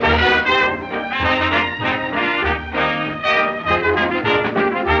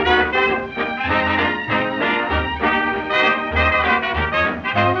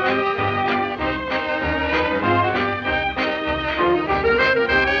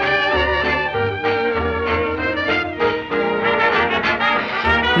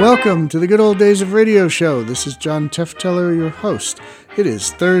Welcome to the Good Old Days of Radio Show. This is John Tefteller, your host. It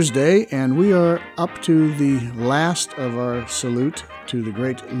is Thursday, and we are up to the last of our salute to the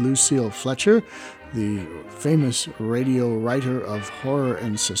great Lucille Fletcher, the famous radio writer of horror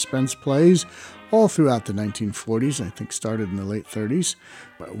and suspense plays all throughout the 1940s, I think started in the late 30s.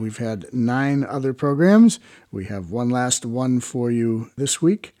 We've had 9 other programs. We have one last one for you this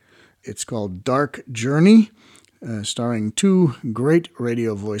week. It's called Dark Journey, starring 2 great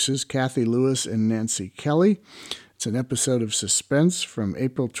radio voices, Cathy Lewis and Nancy Kelly. It's an episode of suspense from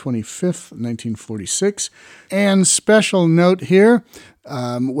April 25th, 1946. And special note here,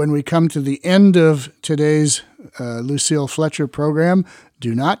 when we come to the end of today's Lucille Fletcher program,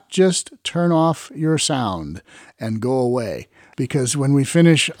 do not just turn off your sound and go away. Because when we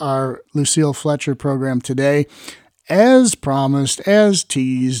finish our Lucille Fletcher program today, as promised, as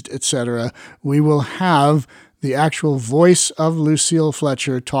teased, etc., we will have the actual voice of Lucille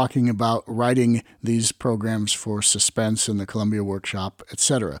Fletcher talking about writing these programs for Suspense in the Columbia Workshop,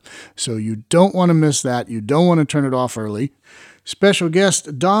 etc. So you don't want to miss that. You don't want to turn it off early. Special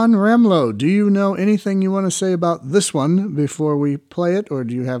guest Don Remlo. Do you know anything you want to say about this one before we play it, or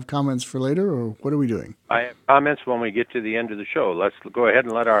do you have comments for later, or what are we doing? I have comments when we get to the end of the show. Let's go ahead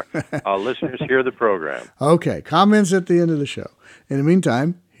and let our listeners hear the program. Okay, comments at the end of the show. In the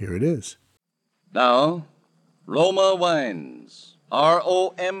meantime, here it is. Now, Roma Wines,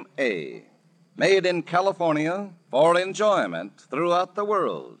 R-O-M-A, made in California for enjoyment throughout the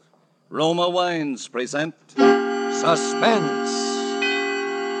world. Roma Wines present Suspense.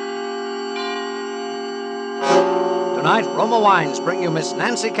 Tonight, Roma Wines bring you Miss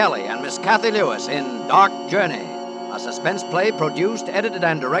Nancy Kelly and Miss Cathy Lewis in Dark Journey, a suspense play produced, edited,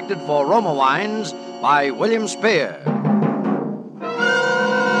 and directed for Roma Wines by William Spear.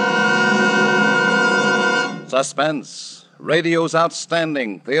 Suspense, radio's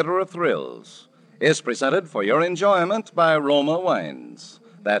outstanding theater of thrills, is presented for your enjoyment by Roma Wines.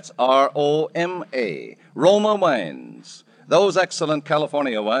 That's R-O-M-A, Roma Wines. Those excellent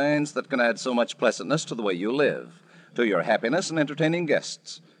California wines that can add so much pleasantness to the way you live, to your happiness in entertaining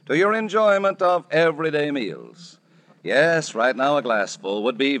guests, to your enjoyment of everyday meals. Yes, right now a glassful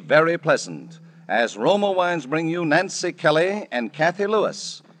would be very pleasant, as Roma Wines bring you Nancy Kelly and Cathy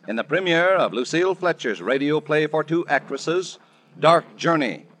Lewis in the premiere of Lucille Fletcher's radio play for 2 actresses, Dark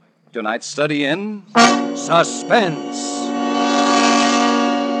Journey. Tonight's study in Suspense.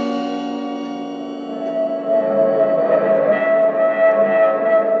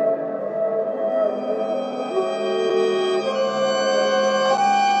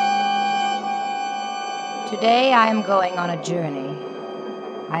 Today I am going on a journey.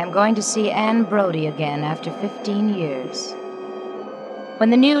 I am going to see Anne Brodie again after 15 years. When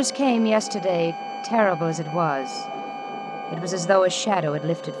the news came yesterday, terrible as it was as though a shadow had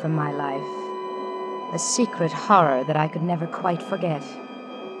lifted from my life, a secret horror that I could never quite forget.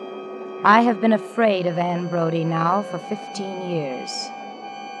 I have been afraid of Anne Brodie now for 15 years,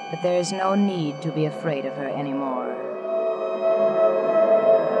 but there is no need to be afraid of her anymore.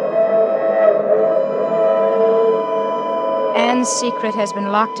 Anne's secret has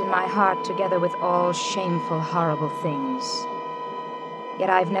been locked in my heart together with all shameful, horrible things. Yet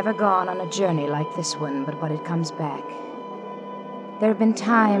I've never gone on a journey like this one, but when it comes back. There have been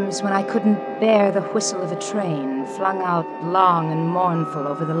times when I couldn't bear the whistle of a train flung out long and mournful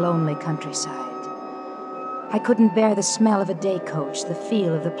over the lonely countryside. I couldn't bear the smell of a day coach, the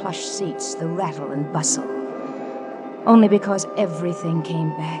feel of the plush seats, the rattle and bustle. Only because everything came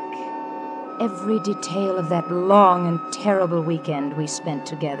back. Every detail of that long and terrible weekend we spent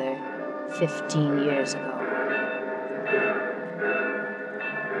together 15 years ago.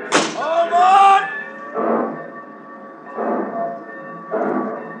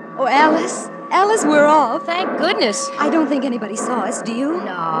 Oh, Alice, we're off. Thank goodness. I don't think anybody saw us, do you?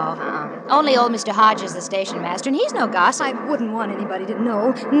 No, only old Mr. Hodges, the station master, and he's no gossip. I wouldn't want anybody to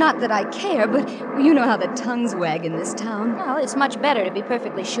know. Not that I care, but you know how the tongues wag in this town. Well, it's much better to be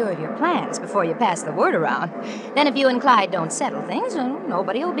perfectly sure of your plans before you pass the word around. Then if you and Clyde don't settle things,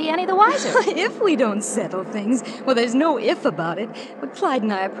 nobody will be any the wiser. If we don't settle things, well, there's no if about it. But Clyde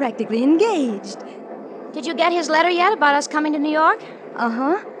and I are practically engaged. Did you get his letter yet about us coming to New York?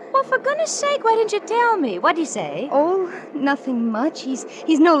 Uh-huh. Well, for goodness sake, why didn't you tell me? What'd he say? Oh, nothing much. He's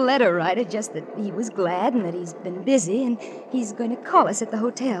no letter writer, just that he was glad and that he's been busy, and he's going to call us at the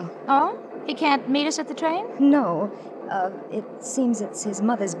hotel. Oh? He can't meet us at the train? No. It seems it's his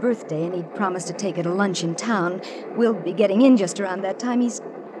mother's birthday, and he'd promised to take her to lunch in town. We'll be getting in just around that time. He's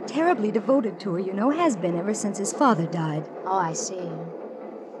terribly devoted to her, you know, has been ever since his father died. Oh, I see.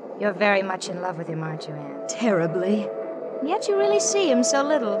 You're very much in love with him, aren't you, Anne? Terribly. Yet you really see him so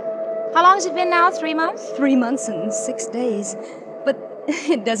little. How long has it been now? 3 months? 3 months and 6 days. But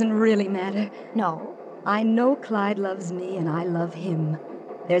it doesn't really matter. No. I know Clyde loves me and I love him.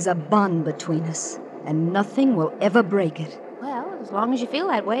 There's a bond between us, and nothing will ever break it. Well, as long as you feel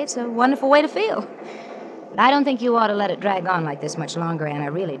that way, it's a wonderful way to feel. But I don't think you ought to let it drag on like this much longer, Anne. I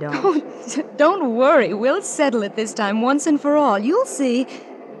really don't. Oh, don't worry. We'll settle it this time once and for all. You'll see.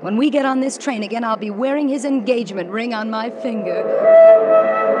 When we get on this train again, I'll be wearing his engagement ring on my finger.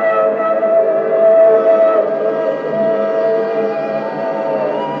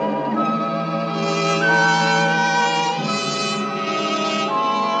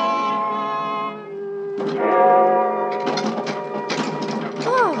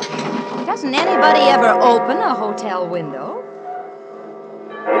 Doesn't anybody ever open a hotel window?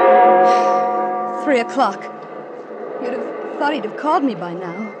 3 o'clock. You'd have thought he'd have called me by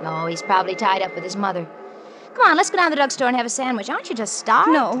now. No, he's probably tied up with his mother. Come on, let's go down to the drugstore and have a sandwich. Aren't you just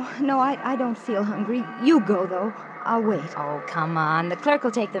starved? No, I don't feel hungry. You go, though. I'll wait. Oh, come on. The clerk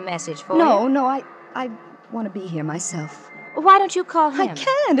will take the message for you. No, I want to be here myself. Why don't you call him? I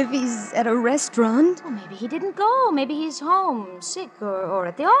can't if he's at a restaurant. Well, maybe he didn't go. Maybe he's home, sick, or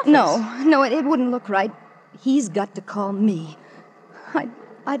at the office. No, it wouldn't look right. He's got to call me.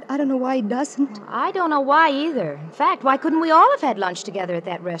 I don't know why he doesn't. I don't know why either. In fact, why couldn't we all have had lunch together at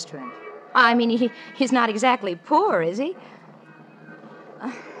that restaurant? I mean, he's not exactly poor, is he?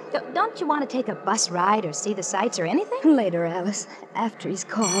 Don't you want to take a bus ride or see the sights or anything? Later, Alice, after he's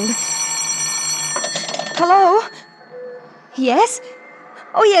called. Hello? Yes?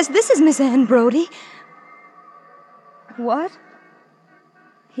 Oh, yes, this is Miss Ann Brody. What?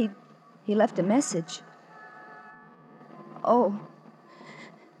 He left a message. Oh,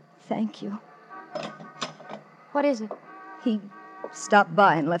 thank you. What is it? He stopped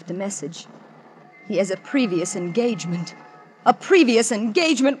by and left a message. He has a previous engagement. A previous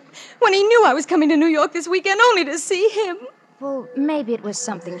engagement when he knew I was coming to New York this weekend only to see him. Well, maybe it was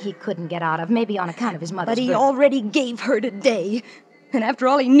something he couldn't get out of, maybe on account of his mother's But he birth. already gave her today. And after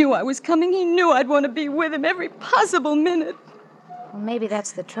all he knew I was coming, he knew I'd want to be with him every possible minute. Well, maybe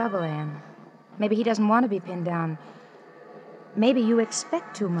that's the trouble, Anne. Maybe he doesn't want to be pinned down. Maybe you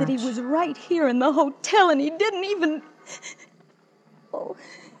expect too much. That he was right here in the hotel and he didn't even... Oh,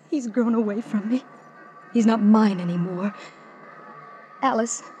 he's grown away from me. He's not mine anymore.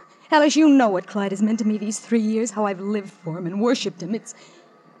 Alice, you know what Clyde has meant to me these 3 years, how I've lived for him and worshipped him. It's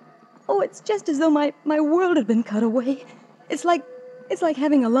just as though my world had been cut away. It's like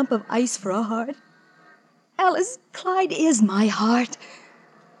having a lump of ice for a heart. Alice, Clyde is my heart.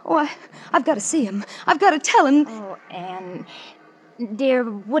 Oh, I've got to see him. I've got to tell him. Oh, Anne, dear,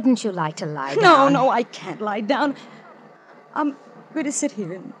 wouldn't you like to lie down? No, I can't lie down. I'm going to sit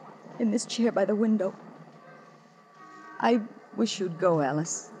here in this chair by the window. I wish you'd go,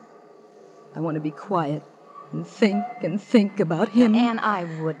 Alice. I want to be quiet and think about him. Anne, I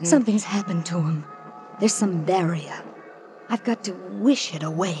wouldn't. Something's happened to him. There's some barrier. I've got to wish it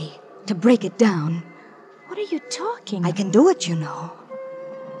away, to break it down. What are you talking? I can do it, you know.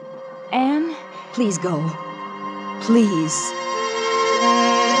 Anne? Please go. Please.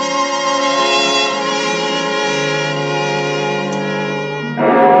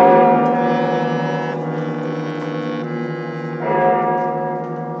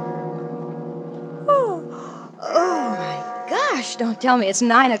 Don't tell me it's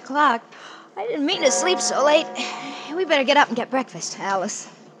 9 o'clock. I didn't mean to sleep so late. We better get up and get breakfast. Alice,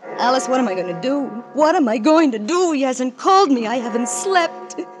 what am I going to do? What am I going to do? He hasn't called me. I haven't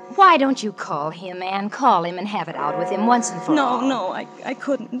slept. Why don't you call him, Anne? Call him and have it out with him once and for all. No, I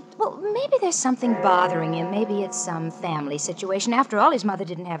couldn't. Well, maybe there's something bothering him. Maybe it's some family situation. After all, his mother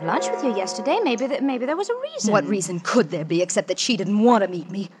didn't have lunch with you yesterday. Maybe there was a reason. What reason could there be except that she didn't want to meet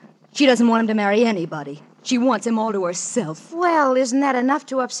me? She doesn't want him to marry anybody. She wants him all to herself. Well, isn't that enough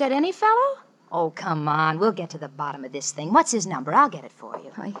to upset any fellow? Oh, come on. We'll get to the bottom of this thing. What's his number? I'll get it for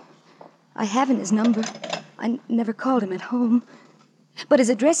you. I haven't his number. I never called him at home. But his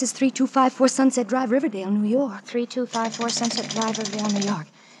address is 3254 Sunset Drive, Riverdale, New York. 3254 Sunset Drive, Riverdale, New York.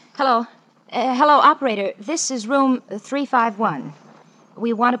 Hello. Hello, operator. This is room 351.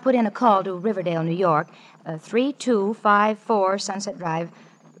 We want to put in a call to Riverdale, New York. 3254 Sunset Drive,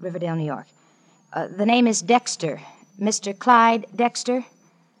 Riverdale, New York. The name is Dexter. Mr. Clyde Dexter.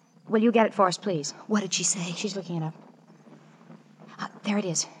 Will you get it for us, please? What did she say? She's looking it up. There it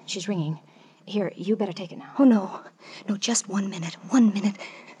is. She's ringing. Here, you better take it now. Oh, no. No, just 1 minute. 1 minute.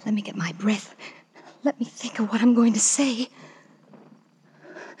 Let me get my breath. Let me think of what I'm going to say.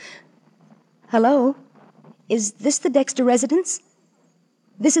 Hello? Is this the Dexter residence?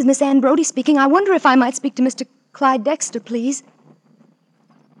 This is Miss Ann Brody speaking. I wonder if I might speak to Mr. Clyde Dexter, please.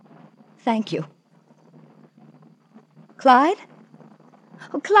 Thank you. Clyde?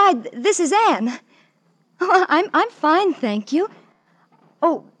 Oh, Clyde, this is Anne. Oh, I'm fine, thank you.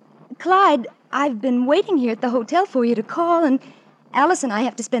 Oh, Clyde, I've been waiting here at the hotel for you to call, and Alice and I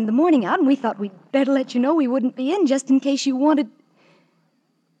have to spend the morning out, and we thought we'd better let you know we wouldn't be in just in case you wanted...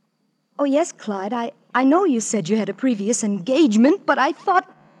 Oh, yes, Clyde, I know you said you had a previous engagement, but I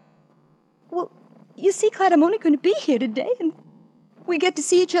thought... Well, you see, Clyde, I'm only going to be here today, and we get to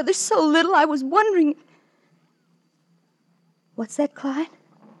see each other so little, I was wondering... What's that, Clyde?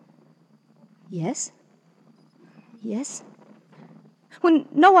 Yes? Yes? Well,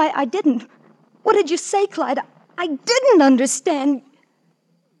 no, I didn't. What did you say, Clyde? I didn't understand.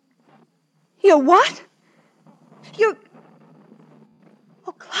 You're what? You're...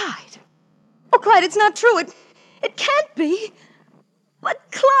 Oh, Clyde. Oh, Clyde, it's not true. It can't be. But,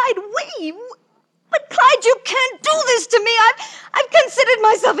 Clyde, But, Clyde, you can't do this to me. I've considered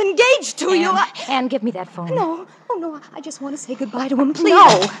myself engaged to you. Anne, give me that phone. No. Oh, no, I just want to say goodbye to him, please.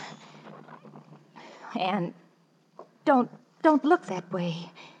 No. Anne, don't look that way.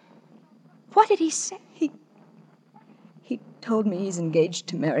 What did he say? He told me he's engaged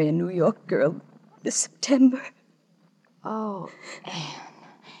to marry a New York girl this September. Oh, Anne.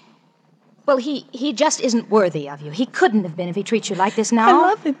 Well, he just isn't worthy of you. He couldn't have been if he treats you like this now. I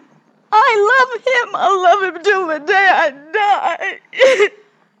love him. I'll love him till the day I die.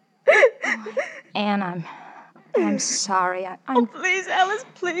 Anne, I'm sorry. Oh, please, Alice,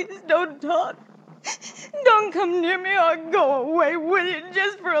 please, don't talk. Don't come near me or go away, will you,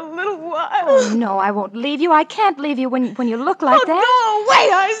 just for a little while? Oh, no, I won't leave you. I can't leave you when you look like that. Go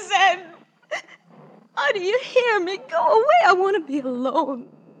away, I said. Oh, do you hear me? Go away. I want to be alone.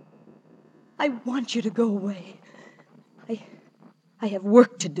 I want you to go away. I have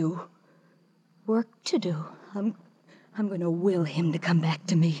work to do. Work to do? I'm going to will him to come back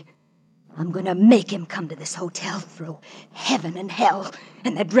to me. I'm going to make him come to this hotel through heaven and hell,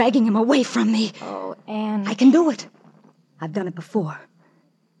 and they're dragging him away from me. Oh, Anne. I can do it. I've done it before.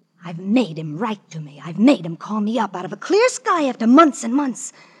 I've made him write to me. I've made him call me up out of a clear sky after months and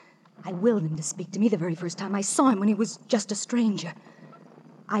months. I willed him to speak to me the very first time I saw him when he was just a stranger.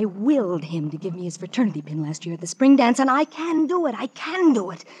 I willed him to give me his fraternity pin last year at the spring dance, and I can do it. I can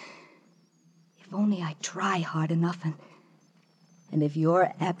do it. If only I try hard enough, and if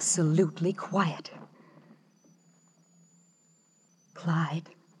you're absolutely quiet. Clyde.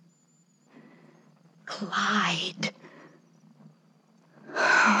 Clyde.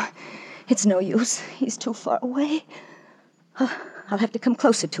 It's no use. He's too far away. I'll have to come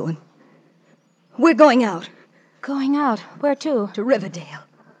closer to him. We're going out. Going out? Where to? To Riverdale.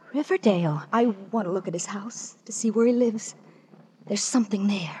 Riverdale? I want to look at his house, to see where he lives. There's something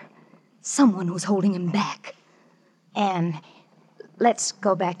there. Someone who's holding him back. Anne, let's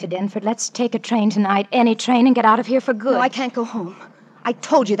go back to Denford. Let's take a train tonight, any train, and get out of here for good. No, I can't go home. I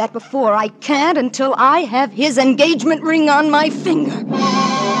told you that before. I can't until I have his engagement ring on my finger.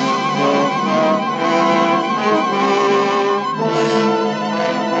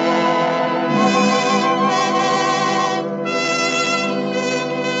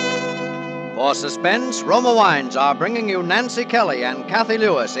 For suspense, Roma Wines are bringing you Nancy Kelly and Kathy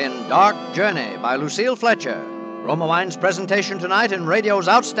Lewis in Dark Journey by Lucille Fletcher. Roma Wines' presentation tonight in radio's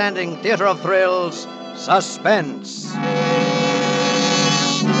outstanding theater of thrills, Suspense.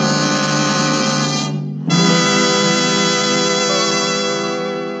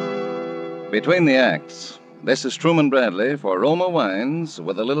 Between the acts, this is Truman Bradley for Roma Wines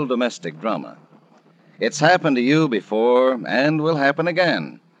with a little domestic drama. It's happened to you before and will happen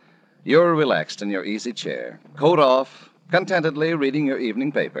again. You're relaxed in your easy chair, coat off, contentedly reading your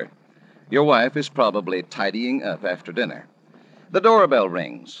evening paper. Your wife is probably tidying up after dinner. The doorbell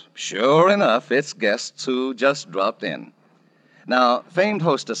rings. Sure enough, it's guests who just dropped in. Now, famed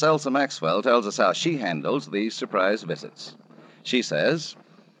hostess Elsa Maxwell tells us how she handles these surprise visits. She says,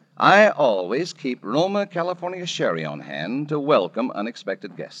 "I always keep Roma California sherry on hand to welcome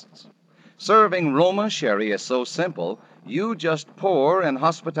unexpected guests. Serving Roma sherry is so simple, you just pour and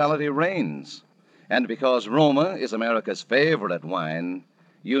hospitality reigns. And because Roma is America's favorite wine,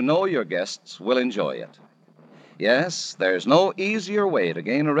 you know your guests will enjoy it. Yes, there's no easier way to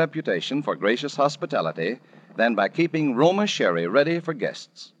gain a reputation for gracious hospitality than by keeping Roma sherry ready for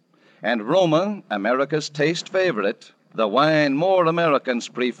guests. And Roma, America's taste favorite, the wine more Americans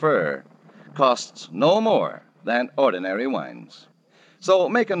prefer, costs no more than ordinary wines. So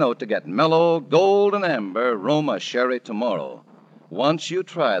make a note to get mellow, golden amber Roma sherry tomorrow. Once you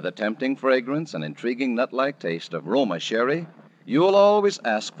try the tempting fragrance and intriguing nut-like taste of Roma sherry, you'll always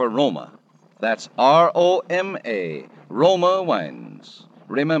ask for Roma. That's Roma, Roma Wines.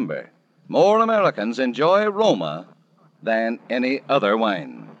 Remember, more Americans enjoy Roma than any other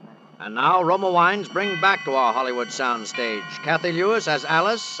wine. And now Roma Wines bring back to our Hollywood soundstage Kathy Lewis as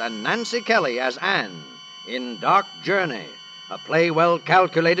Alice and Nancy Kelly as Anne in Dark Journey, a play well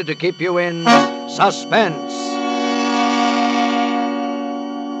calculated to keep you in suspense.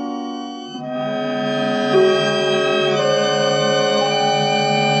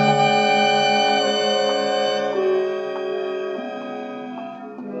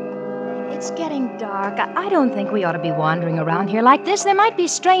 It's getting dark. I don't think we ought to be wandering around here like this. There might be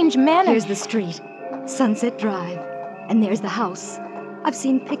strange men. Here's the street, Sunset Drive, and there's the house. I've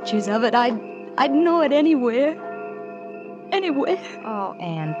seen pictures of it. I'd know it anywhere. Anywhere. Oh,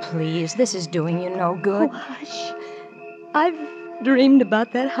 Anne, please. This is doing you no good. Oh, hush. I've dreamed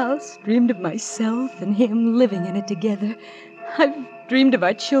about that house, dreamed of myself and him living in it together. I've dreamed of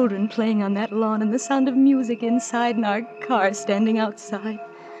our children playing on that lawn and the sound of music inside and our car standing outside.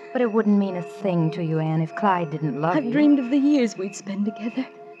 But it wouldn't mean a thing to you, Anne, if Clyde didn't love you. I've dreamed of the years we'd spend together.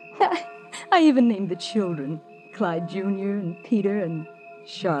 I even named the children. Clyde Jr. and Peter and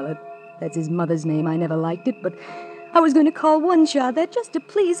Charlotte. That's his mother's name. I never liked it, but I was going to call one child that just to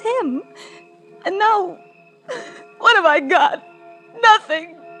please him. And now, what have I got?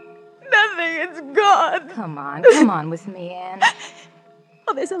 Nothing. Nothing. It's gone. Come on with me, Anne.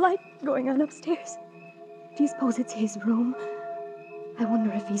 Oh, there's a light going on upstairs. Do you suppose it's his room? I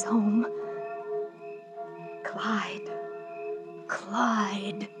wonder if he's home. Clyde,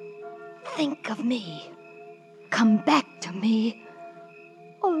 think of me. Come back to me.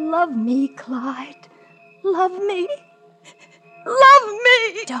 Oh, love me, Clyde. Love me. Love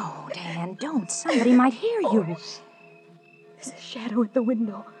me! Don't, Anne, don't. Somebody might hear you. There's a shadow at the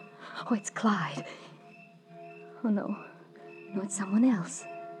window. Oh, it's Clyde. Oh, no. No, it's someone else.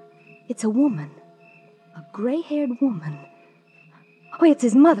 It's a woman. A gray-haired woman. Oh, it's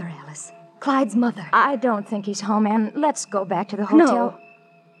his mother, Alice. Clyde's mother. I don't think he's home, Anne. Let's go back to the hotel.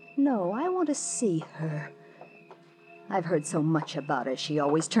 No, I want to see her. I've heard so much about her. She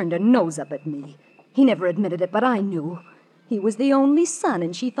always turned her nose up at me. He never admitted it, but I knew. He was the only son,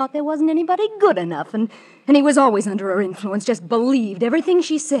 and she thought there wasn't anybody good enough, and he was always under her influence, just believed everything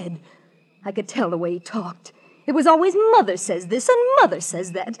she said. I could tell the way he talked. It was always Mother says this and Mother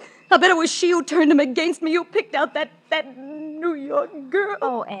says that. I bet it was she who turned him against me, who picked out that New York girl.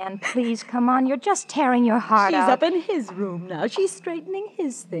 Oh, Anne, please, come on. You're just tearing your heart out. She's up in his room now. She's straightening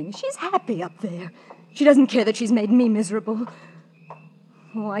his things. She's happy up there. She doesn't care that she's made me miserable.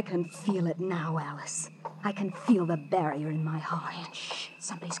 Oh, I can feel it now, Alice. I can feel the barrier in my heart. Anne, shh.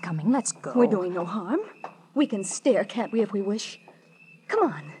 Somebody's coming. Let's go. We're doing no harm. We can stare, can't we, if we wish?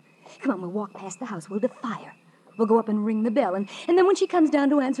 Come on. Come on, we'll walk past the house. We'll defy her. We'll go up and ring the bell, and then when she comes down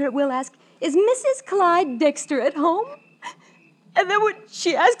to answer it, we'll ask, is Mrs. Clyde Dexter at home? And then when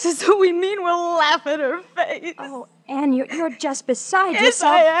she asks us who we mean, we'll laugh at her face. Oh, Anne, you're just beside yes,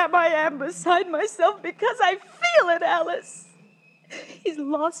 yourself. Yes, I am beside myself because I feel it, Alice. He's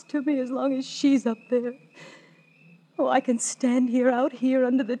lost to me as long as she's up there. Oh, I can stand here, out here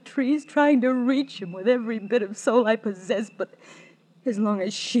under the trees, trying to reach him with every bit of soul I possess, but as long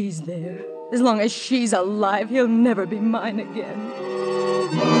as she's there, as long as she's alive, he'll never be mine again.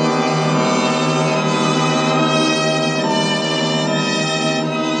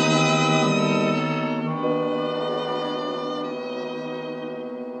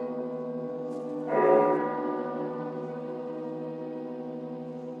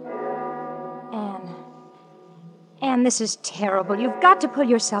 Anne, this is terrible. You've got to pull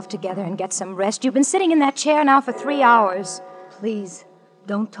yourself together and get some rest. You've been sitting in that chair now for 3 hours. Please,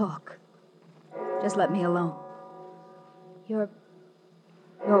 don't talk. Just let me alone. You're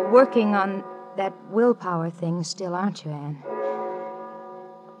working on that willpower thing still, aren't you, Anne?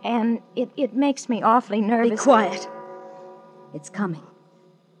 And it makes me awfully nervous. Be quiet. It's coming.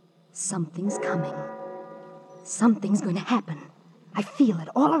 Something's coming. Something's going to happen. I feel it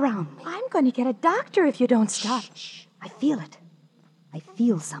all around me. I'm going to get a doctor if you don't stop. Shh. I feel it. I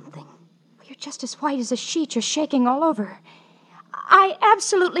feel something. You're just as white as a sheet. You're shaking all over. I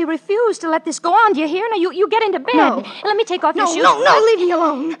absolutely refuse to let this go on. Do you hear? Now, you get into bed. No. Let me take off your shoes. No, leave me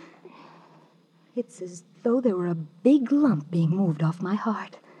alone. It's as though there were a big lump being moved off my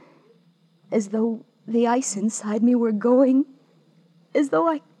heart. As though the ice inside me were going. As though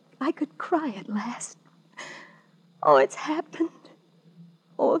I could cry at last. Oh, it's happened.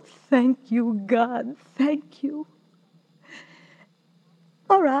 Oh, thank you, God. Thank you.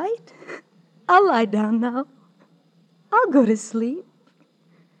 All right. I'll lie down now. I'll go to sleep.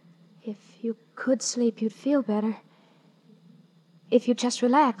 If you could sleep, you'd feel better. if you just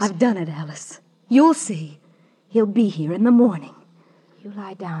relax. I've done it, Alice. You'll see. He'll be here in the morning. You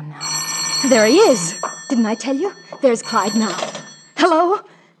lie down now. There he is. Didn't I tell you? There's Clyde now. Hello?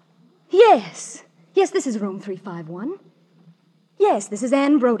 Yes. Yes, this is room 351. Yes, this is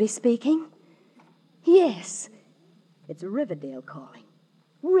Anne Brodie speaking. Yes. It's Riverdale calling.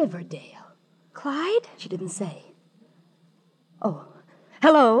 Riverdale. Clyde? She didn't say. Oh.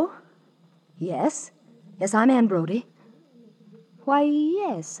 Hello? Yes. Yes, I'm Anne Brodie. Why,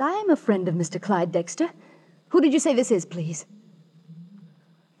 yes, I'm a friend of Mr. Clyde Dexter. Who did you say this is, please?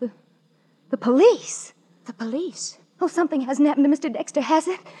 The police. The police? Oh, something hasn't happened to Mr. Dexter, has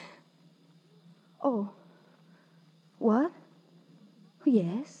it? Oh. What?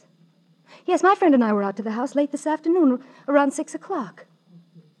 Yes. Yes, my friend and I were out to the house late this afternoon, around 6 o'clock.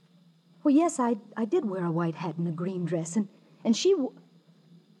 Well, yes, I did wear a white hat and a green dress, and she...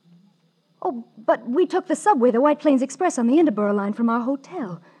 Oh, but we took the subway, the White Plains Express, on the Interborough line from our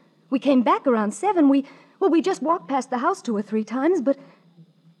hotel. We came back around 7. We just walked past the house 2 or 3 times, but...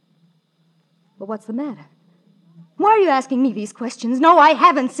 Well, what's the matter? Why are you asking me these questions? No, I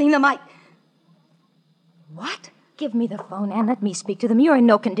haven't seen them. What? Give me the phone, Anne. Let me speak to them. You're in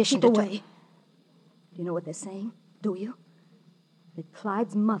no condition Keep to... away. Do you know what they're saying? Do you? That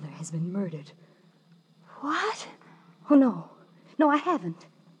Clyde's mother has been murdered. What? Oh, no. No, I haven't.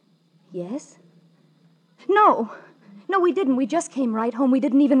 Yes? No. No, we didn't. We just came right home. We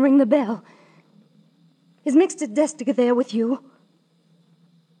didn't even ring the bell. Is Mr. Dexter there with you?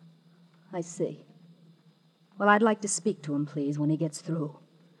 I see. Well, I'd like to speak to him, please, when he gets through.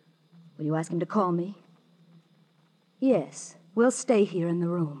 Will you ask him to call me? Yes. We'll stay here in the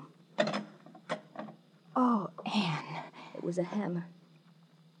room. Oh, Anne. It was a hammer.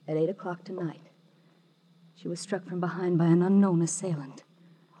 At 8 o'clock tonight. She was struck from behind by an unknown assailant.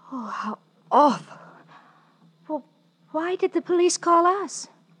 Oh, how awful. Well, why did the police call us?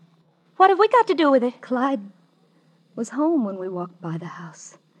 What have we got to do with it? Clyde was home when we walked by the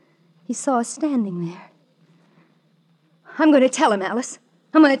house. He saw us standing there. I'm going to tell him, Alice.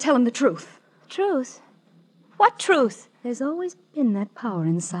 I'm going to tell him the truth. Truth? What truth? There's always been that power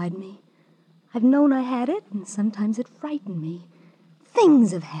inside me. I've known I had it, and sometimes it frightened me.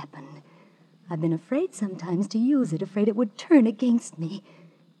 Things have happened. I've been afraid sometimes to use it, afraid it would turn against me.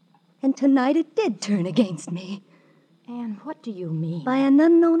 And tonight it did turn against me. Anne, what do you mean? By an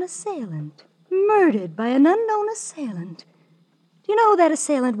unknown assailant. Murdered by an unknown assailant. Do you know who that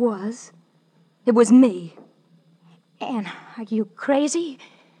assailant was? It was me. Anne, are you crazy?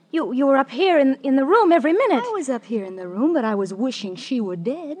 You were up here in the room every minute. I was up here in the room, but I was wishing she were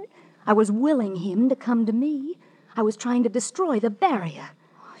dead. I was willing him to come to me. I was trying to destroy the barrier.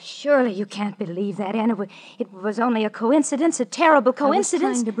 Surely you can't believe that, Anne. It was only a coincidence, a terrible coincidence. I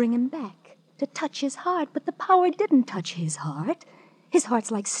was trying to bring him back, to touch his heart, but the power didn't touch his heart. His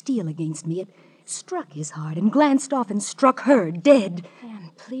heart's like steel against me. It struck his heart and glanced off and struck her dead.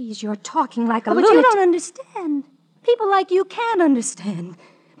 Anne, please, you're talking like a But lunatic. you don't understand. People like you can understand.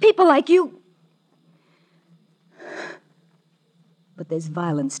 People like you... But there's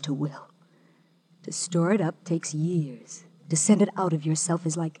violence to will. To store it up takes years. To send it out of yourself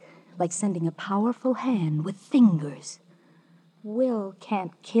is like sending a powerful hand with fingers. Will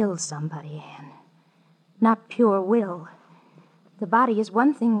can't kill somebody, Anne. Not pure will. The body is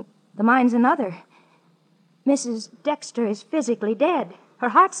one thing, the mind's another. Mrs. Dexter is physically dead. Her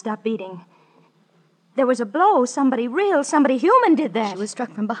heart stopped beating. There was a blow. Somebody real, somebody human did that. She was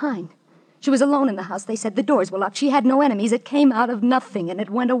struck from behind. She was alone in the house. They said the doors were locked. She had no enemies. It came out of nothing, and it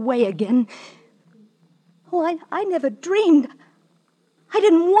went away again. Oh, I never dreamed. I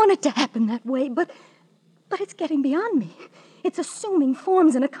didn't want it to happen that way, but it's getting beyond me. It's assuming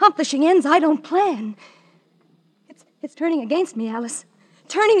forms and accomplishing ends I don't plan. It's turning against me, Alice.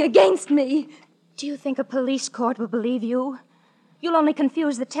 Turning against me. Do you think a police court will believe you? You'll only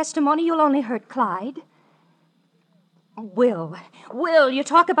confuse the testimony. You'll only hurt Clyde. Will, you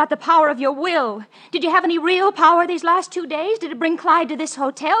talk about the power of your will. Did you have any real power these last 2 days? Did it bring Clyde to this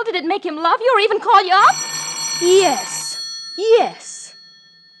hotel? Did it make him love you or even call you up? Yes. Yes.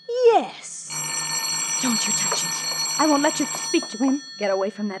 Yes. Don't you touch it. I won't let you speak to him. Get away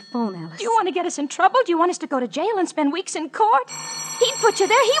from that phone, Alice. Do you want to get us in trouble? Do you want us to go to jail and spend weeks in court? He'd put you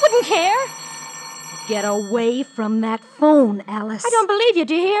there. He wouldn't care. Get away from that phone, Alice. I don't believe you,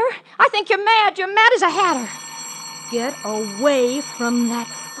 do you hear? I think you're mad. You're mad as a hatter. Get away from that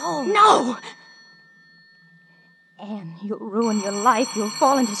phone. No! Anne, you'll ruin your life. You'll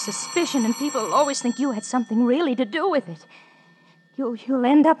fall into suspicion, and people will always think you had something really to do with it. You'll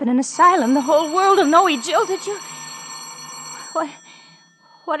end up in an asylum. The whole world will know he jilted you.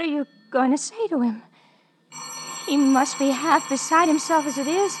 What are you going to say to him? He must be half beside himself as it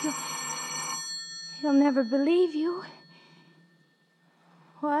is. He'll never believe you.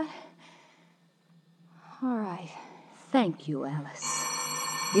 What? All right. Thank you, Alice.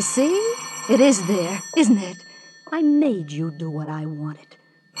 You see? It is there, isn't it? I made you do what I wanted.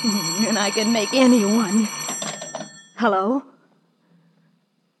 And I can make anyone. Hello?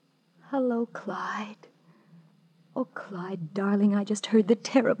 Hello, Clyde. Oh, Clyde, darling, I just heard the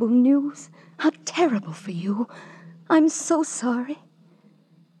terrible news. How terrible for you. I'm so sorry.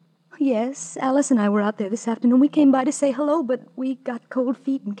 Yes, Alice and I were out there this afternoon. We came by to say hello, but we got cold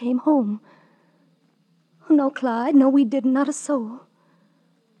feet and came home. Oh, no, Clyde, no, we didn't, not a soul.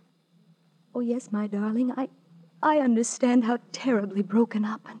 Oh, yes, my darling, I understand how terribly broken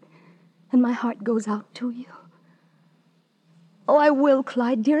up, and my heart goes out to you. Oh, I will,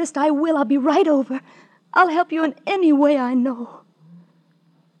 Clyde, dearest, I will. I'll be right over. I'll help you in any way I know.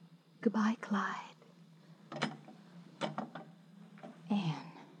 Goodbye, Clyde. Anne,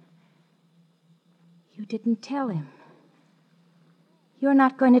 you didn't tell him. You're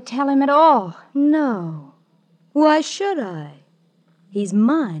not going to tell him at all. No. Why should I? He's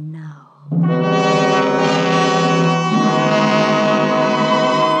mine now.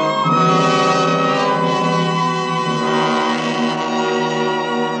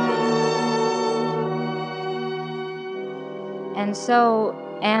 And so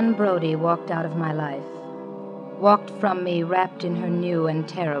Anne Brodie walked out of my life, walked from me wrapped in her new and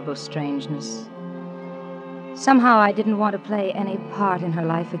terrible strangeness. Somehow I didn't want to play any part in her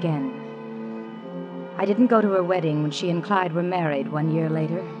life again. I didn't go to her wedding when she and Clyde were married 1 year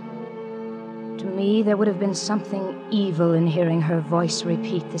later. To me, there would have been something evil in hearing her voice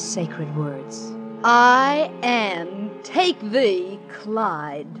repeat the sacred words. I am. Take thee,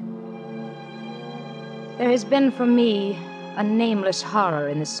 Clyde. There has been for me a nameless horror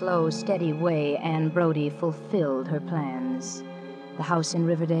in the slow, steady way Anne Brodie fulfilled her plans. The house in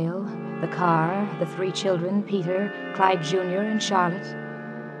Riverdale, the car, the 3 children, Peter, Clyde Jr., and Charlotte.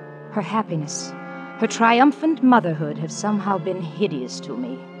 Her happiness, her triumphant motherhood have somehow been hideous to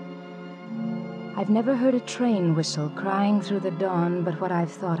me. I've never heard a train whistle crying through the dawn but what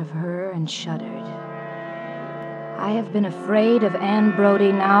I've thought of her and shuddered. I have been afraid of Anne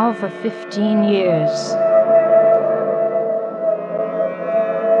Brodie now for 15 years.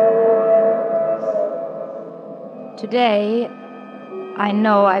 Today, I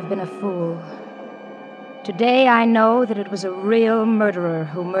know I've been a fool. Today, I know that it was a real murderer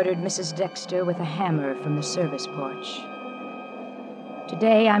who murdered Mrs. Dexter with a hammer from the service porch.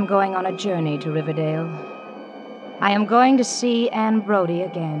 Today, I'm going on a journey to Riverdale. I am going to see Anne Brodie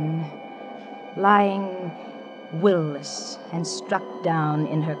again, lying will-less and struck down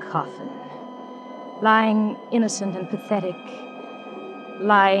in her coffin, lying innocent and pathetic,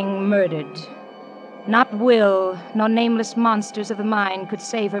 lying murdered. Not will, nor nameless monsters of the mind could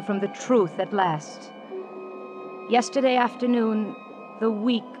save her from the truth at last. Yesterday afternoon, the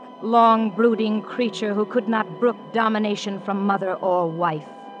weak, long-brooding creature who could not brook domination from mother or wife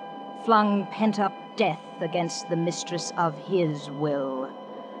flung pent-up death against the mistress of his will.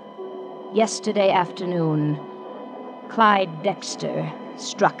 Yesterday afternoon, Clyde Dexter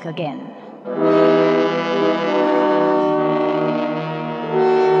struck again.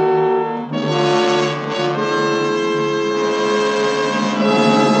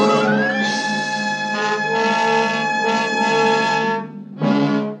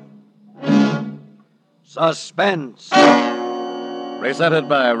 Suspense. Presented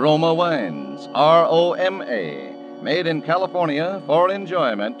by Roma Wines, R-O-M-A, made in California for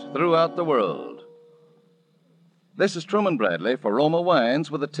enjoyment throughout the world. This is Truman Bradley for Roma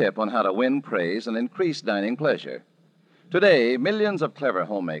Wines with a tip on how to win praise and increase dining pleasure. Today, millions of clever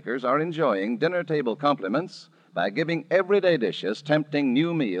homemakers are enjoying dinner table compliments by giving everyday dishes tempting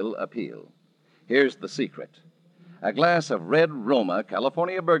new meal appeal. Here's the secret. A glass of red Roma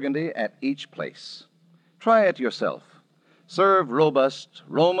California Burgundy at each place. Try it yourself. Serve robust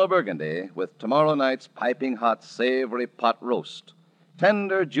Roma Burgundy with tomorrow night's piping hot, savory pot roast,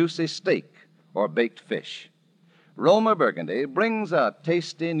 tender, juicy steak, or baked fish. Roma Burgundy brings out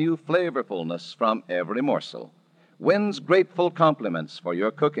tasty new flavorfulness from every morsel, wins grateful compliments for your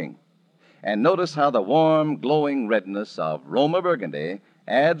cooking. And notice how the warm, glowing redness of Roma Burgundy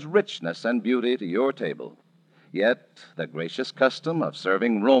adds richness and beauty to your table. Yet the gracious custom of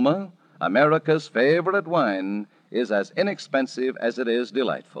serving Roma, America's favorite wine, is as inexpensive as it is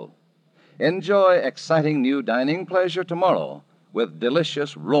delightful. Enjoy exciting new dining pleasure tomorrow with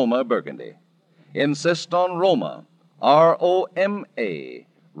delicious Roma Burgundy. Insist on Roma, R-O-M-A,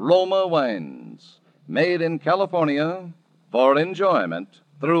 Roma Wines, made in California for enjoyment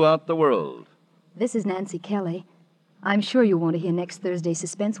throughout the world. This is Nancy Kelly. I'm sure you want to hear next Thursday's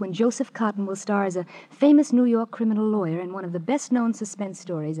suspense when Joseph Cotton will star as a famous New York criminal lawyer in one of the best-known suspense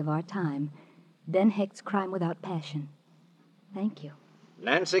stories of our time, Den Hecht's Crime Without Passion. Thank you.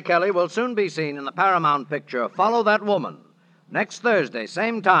 Nancy Kelly will soon be seen in the Paramount picture Follow That Woman. Next Thursday,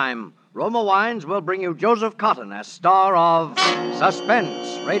 same time, Roma Wines will bring you Joseph Cotton as star of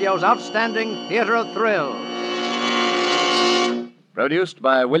Suspense, radio's outstanding theater of thrills. Produced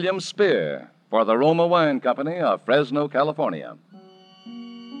by William Spear for the Roma Wine Company of Fresno, California.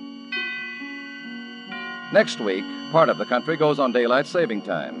 Next week, part of the country goes on daylight saving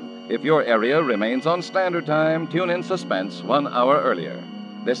time. If your area remains on standard time, tune in Suspense 1 hour earlier.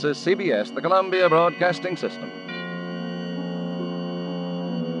 This is CBS, the Columbia Broadcasting System.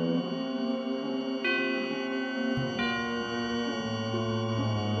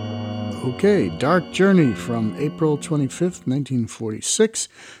 Okay, Dark Journey from April 25th, 1946,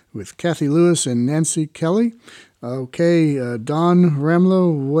 with Kathy Lewis and Nancy Kelly. Okay, Don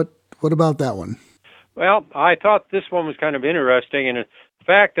Ramlo, what about that one? Well, I thought this one was kind of interesting, and the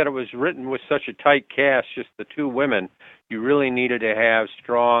fact that it was written with such a tight cast, just the two women, you really needed to have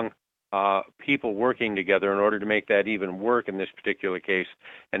strong people working together in order to make that even work in this particular case.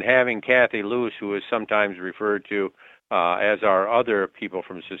 And having Kathy Lewis, who is sometimes referred to as our other people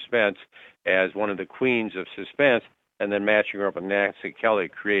from Suspense, as one of the queens of suspense, and then matching her up with Nancy Kelly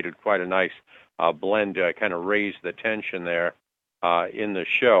created quite a nice blend to kind of raise the tension there in the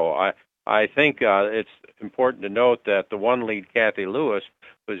show. I think it's important to note that the one lead, Kathy Lewis,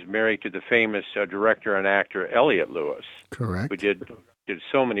 was married to the famous director and actor Elliot Lewis. Correct. Who did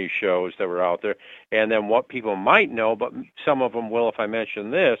so many shows that were out there. And then what people might know, but some of them will if I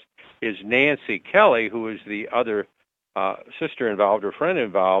mention this, is Nancy Kelly, who is the other sister involved or friend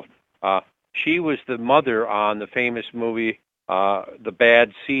involved. She was the mother on the famous movie The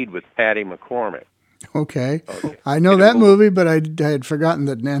Bad Seed with Patty McCormick. Okay. I know that movie, but I had forgotten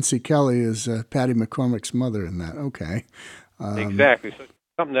that Nancy Kelly is Patty McCormick's mother in that. Okay. Exactly. So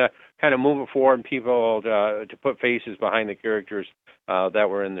something to kind of move it forward and people to put faces behind the characters that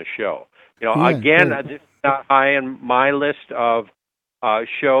were in the show. You know, again, this is not high in my list of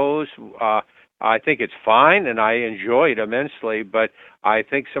shows. I think it's fine, and I enjoy it immensely, but I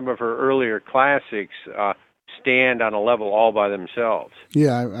think some of her earlier classics stand on a level all by themselves.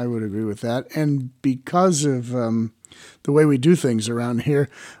 Yeah, I would agree with that. And because of the way we do things around here,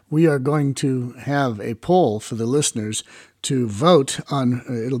 we are going to have a poll for the listeners to vote on.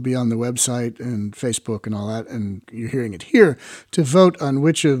 It'll be on the website and Facebook and all that, and you're hearing it here, to vote on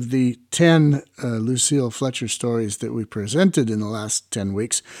which of the 10 Lucille Fletcher stories that we presented in the last 10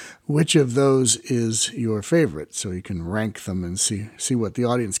 weeks, which of those is your favorite. So you can rank them and see what the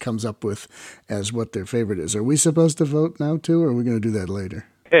audience comes up with as what their favorite is. Are we supposed to vote now, too, or are we going to do that later?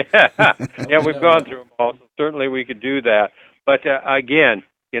 Yeah, we've gone through them all, so certainly we could do that. But again,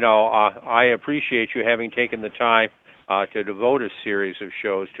 you know, I appreciate you having taken the time to devote a series of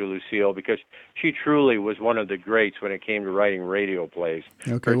shows to Lucille, because she truly was one of the greats when it came to writing radio plays.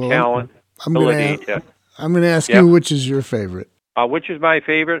 Okay, her well, talent, I'm going to ask you which is your favorite. Which is my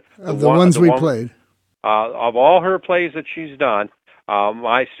favorite? Of the ones we played. Of all her plays that she's done,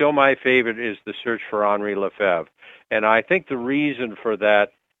 my favorite is The Search for Henri Lefebvre. And I think the reason for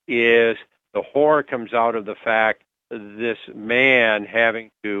that is the horror comes out of the fact this man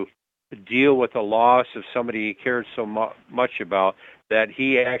having to deal with the loss of somebody he cared so much about that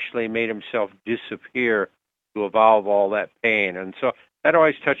he actually made himself disappear to evolve all that pain. And so that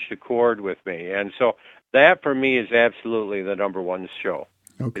always touched a chord with me. And so that, for me, is absolutely the number one show.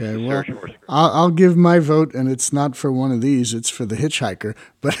 Okay, well, I'll give my vote, and it's not for one of these, it's for The Hitchhiker.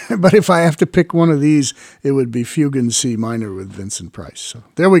 But if I have to pick one of these, it would be Fugue in C minor with Vincent Price. So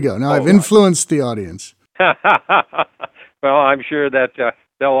there we go. Now I've influenced the audience. Well, I'm sure that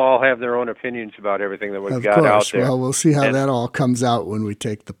they'll all have their own opinions about everything that we've got out there. Well, we'll see how that all comes out when we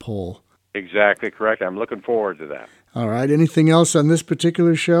take the poll. Exactly correct. I'm looking forward to that. All right. Anything else on this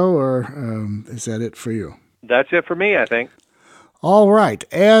particular show, or is that it for you? That's it for me, I think. All right.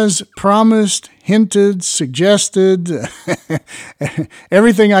 As promised, hinted, suggested,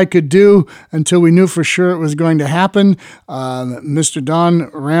 everything I could do until we knew for sure it was going to happen, Mr.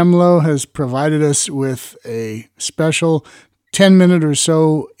 Don Ramlo has provided us with a special 10-minute or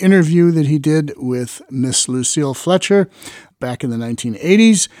so interview that he did with Miss Lucille Fletcher back in the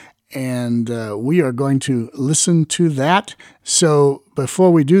 1980s. And we are going to listen to that. So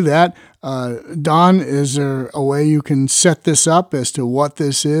before we do that, Don, is there a way you can set this up as to what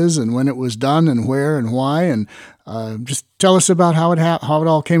this is and when it was done and where and why? And just tell us about how it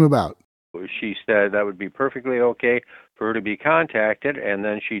all came about. She said that would be perfectly okay for her to be contacted, and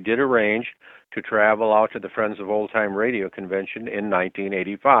then she did arrange to travel out to the Friends of Old Time Radio convention in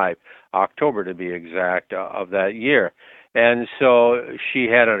 1985, October to be exact, of that year. And so she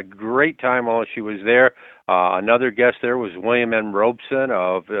had a great time while she was there. Another guest there was William M. Robeson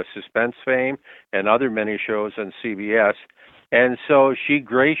of Suspense fame and other many shows on CBS. And so she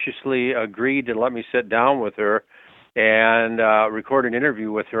graciously agreed to let me sit down with her and record an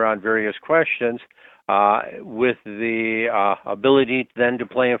interview with her on various questions, with the ability then to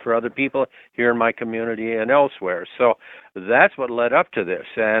play them for other people here in my community and elsewhere. So that's what led up to this,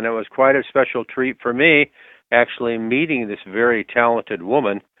 and it was quite a special treat for me actually meeting this very talented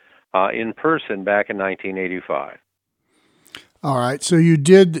woman in person back in 1985. All right, so you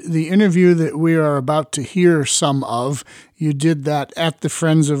did the interview that we are about to hear some of. You did that at the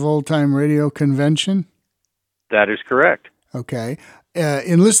Friends of Old Time Radio convention? That is correct. Okay.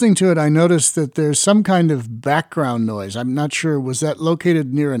 In listening to it, I noticed that there's some kind of background noise. I'm not sure, was that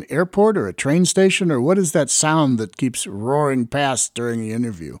located near an airport or a train station, or what is that sound that keeps roaring past during the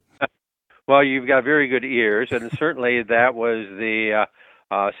interview? Well, you've got very good ears, and certainly that was the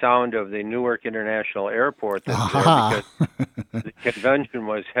sound of the Newark International Airport that's there, because the convention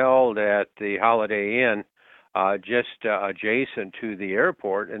was held at the Holiday Inn just adjacent to the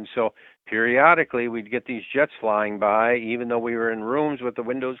airport, and so periodically we'd get these jets flying by, even though we were in rooms with the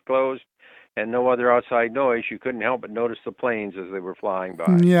windows closed and no other outside noise. You couldn't help but notice the planes as they were flying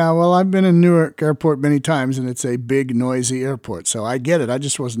by. Yeah, well, I've been in Newark Airport many times, and it's a big, noisy airport, so I get it. I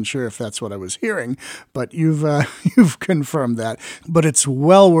just wasn't sure if that's what I was hearing, but you've you've confirmed that. But it's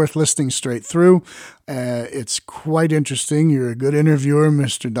well worth listening straight through. It's quite interesting. You're a good interviewer,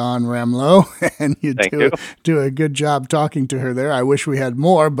 Mr. Don Ramlow, and you do a good job talking to her there. I wish we had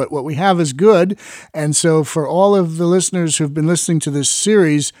more, but what we have is good. And so for all of the listeners who've been listening to this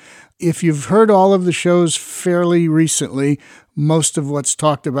series, if you've heard all of the shows fairly recently, most of what's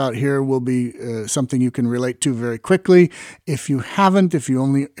talked about here will be something you can relate to very quickly. If you haven't, if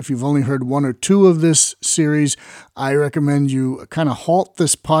you've only heard one or two of this series, I recommend you kind of halt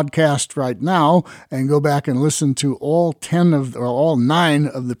this podcast right now and go back and listen to all 9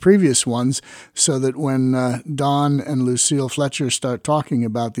 of the previous ones, so that when Don and Lucille Fletcher start talking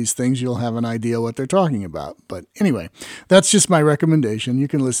about these things, you'll have an idea what they're talking about. But anyway, that's just my recommendation. You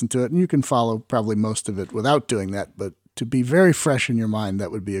can listen to it and you can follow probably most of it without doing that, but to be very fresh in your mind,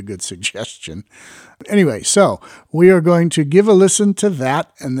 that would be a good suggestion. Anyway, so we are going to give a listen to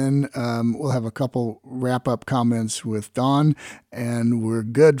that, and then we'll have a couple wrap-up comments with Dawn, and we're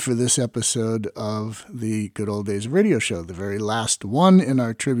good for this episode of the Good Old Days of Radio Show, the very last one in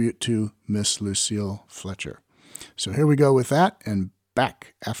our tribute to Miss Lucille Fletcher. So here we go with that, and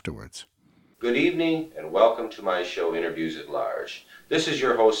back afterwards. Good evening, and welcome to my show, Interviews at Large. This is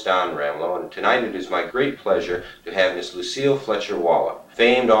your host, Don Ramlow, and tonight it is my great pleasure to have Miss Lucille Fletcher Wallop,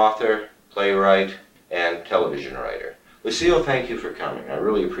 famed author, playwright, and television writer. Lucille, thank you for coming. I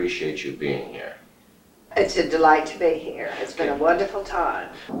really appreciate you being here. It's a delight to be here. It's been a wonderful time.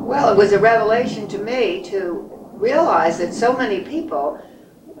 Well, it was a revelation to me to realize that so many people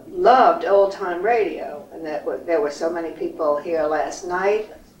loved old-time radio, and that there were so many people here last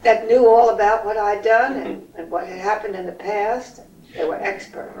night that knew all about what I'd done and what had happened in the past. They were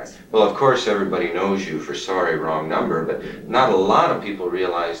experts. Well, of course, everybody knows you for Sorry, Wrong Number, but not a lot of people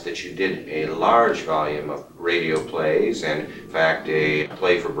realize that you did a large volume of radio plays, and in fact, a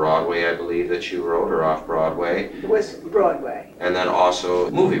play for Broadway, I believe, that you wrote, or off-Broadway. It was Broadway. And then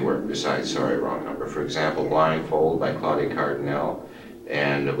also movie work besides Sorry, Wrong Number. For example, Blindfold by Claudia Cardinale,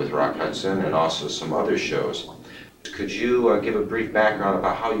 and with Rock Hudson, and also some other shows. Could you give a brief background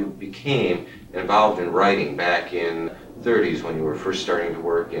about how you became involved in writing back in 30s when you were first starting to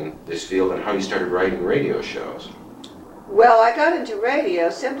work in this field, and how you started writing radio shows? Well, I got into radio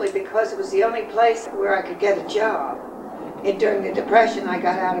simply because it was the only place where I could get a job. During the Depression, I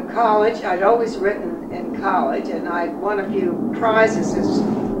got out of college. I'd always written in college, and I'd won a few prizes as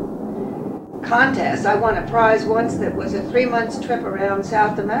contests. I won a prize once that was a 3-month trip around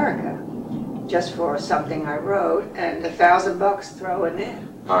South America, just for something I wrote, and $1,000 thrown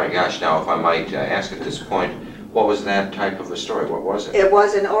in. Oh my gosh, now if I might ask at this point, what was that type of a story? What was it? It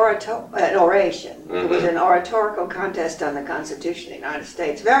was an oration. Mm-hmm. It was an oratorical contest on the Constitution of the United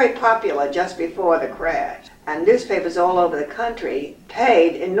States, very popular just before the crash. And newspapers all over the country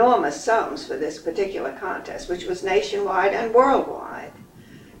paid enormous sums for this particular contest, which was nationwide and worldwide.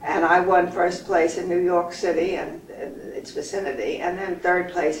 And I won first place in New York City and its vicinity, and then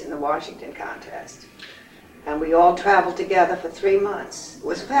third place in the Washington contest. And we all traveled together for 3 months. It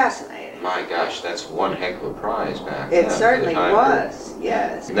was fascinating. My gosh, that's one heck of a prize back It then. certainly was,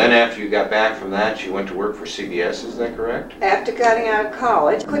 yes. And then after you got back from that, you went to work for CBS, is that correct? After getting out of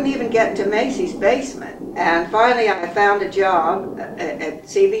college, couldn't even get into Macy's basement. And finally I found a job at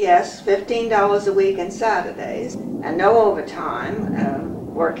CBS, $15 a week and Saturdays, and no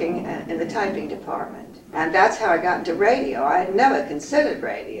overtime, working in the typing department. And that's how I got into radio. I had never considered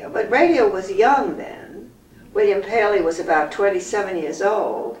radio, but radio was young then. William Paley was about 27 years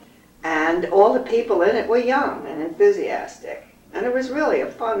old, and all the people in it were young and enthusiastic. And it was really a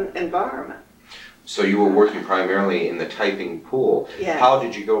fun environment. So you were working primarily in the typing pool. Yeah. How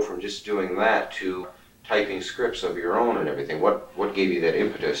did you go from just doing that to typing scripts of your own and everything? What gave you that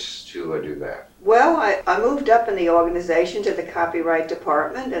impetus to do that? Well, I moved up in the organization to the copyright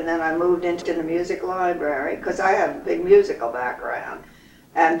department, and then I moved into the music library because I have a big musical background.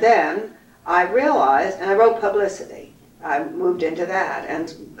 And then I realized, and I wrote publicity. I moved into that,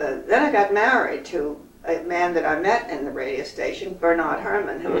 and then I got married to a man that I met in the radio station, Bernard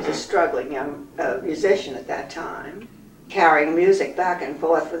Herrmann, who was a struggling young musician at that time, carrying music back and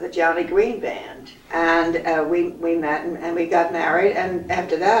forth with the Johnny Green Band. And we met and we got married, and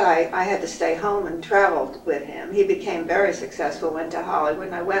after that I had to stay home and traveled with him. He became very successful, went to Hollywood,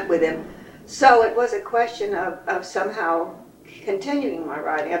 and I went with him. So it was a question of somehow continuing my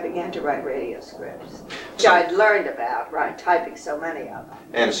writing. I began to write radio scripts, which I'd learned about, typing so many of them.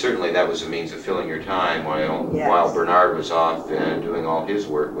 And certainly that was a means of filling your time while Bernard was off doing all his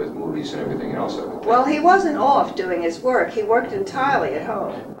work with movies and everything else. I would think. Well, he wasn't off doing his work. He worked entirely at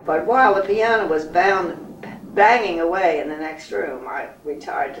home. But while the piano was banging away in the next room, I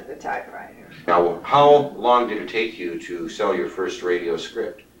retired to the typewriter. Now, how long did it take you to sell your first radio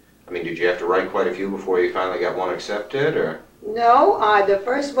script? I mean, did you have to write quite a few before you finally got one accepted, or? No, the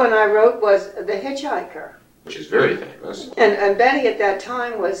first one I wrote was The Hitchhiker. Which is very famous. And Benny at that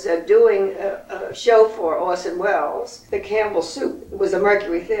time was doing a show for Orson Welles, The Campbell Soup. It was a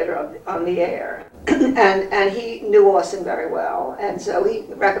Mercury Theater on the air. and he knew Orson very well, and so he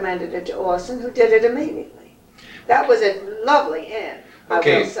recommended it to Orson, who did it immediately. That was a lovely end,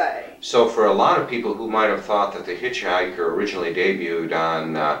 Okay, I will say. So for a lot of people who might have thought that The Hitchhiker originally debuted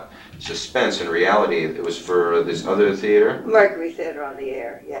on Suspense, in reality it was for this other theater? Mercury Theater on the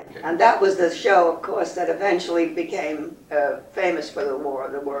air, yeah. Okay. And that was the show, of course, that eventually became famous for the War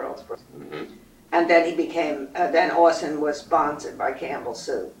of the Worlds. Mm-hmm. And then he became, then Orson was sponsored by Campbell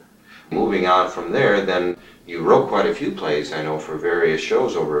Soup. Moving on from there, then you wrote quite a few plays, I know, for various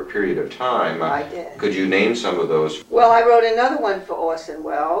shows over a period of time. I did. Could you name some of those? Well, I wrote another one for Orson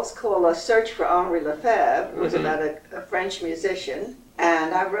Welles called A Search for Henri Lefebvre. It was about a French musician.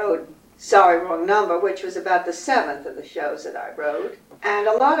 And I wrote Sorry, Wrong Number, which was about the 7th of the shows that I wrote. And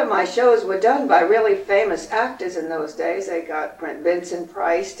a lot of my shows were done by really famous actors in those days. They got Vincent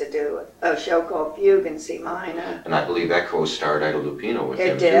Price to do a show called Fugue in C minor. And I believe that co-starred Ida Lupino with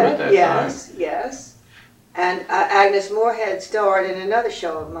him It too at that did, yes, time. yes. And Agnes Moorehead starred in another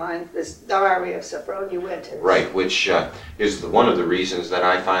show of mine, this Diary of Sophronia Winters. Right, which is one of the reasons that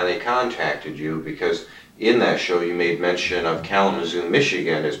I finally contacted you, because in that show you made mention of Kalamazoo,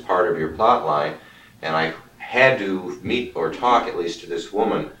 Michigan as part of your plot line, and I had to meet or talk at least to this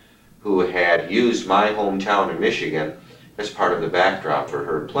woman who had used my hometown in Michigan as part of the backdrop for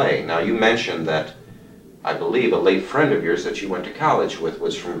her play. Now you mentioned that I believe a late friend of yours that you went to college with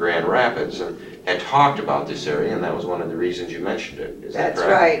was from Grand Rapids and had talked about this area, and that was one of the reasons you mentioned it. Is that correct?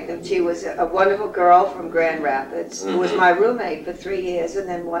 That's right. And she was a wonderful girl from Grand Rapids who was my roommate for 3 years, and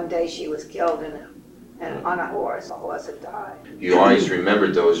then one day she was killed on a horse. A horse had died. You always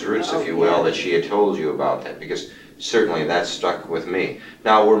remembered those roots, if you will, yeah. that she had told you about that, because certainly that stuck with me.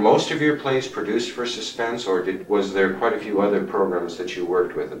 Now, were most of your plays produced for Suspense, or was there quite a few other programs that you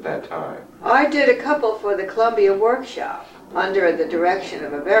worked with at that time? I did a couple for the Columbia Workshop under the direction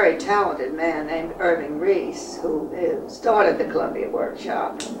of a very talented man named Irving Reese, who started the Columbia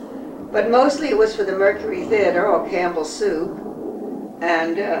Workshop. But mostly it was for the Mercury Theater or Campbell Soup,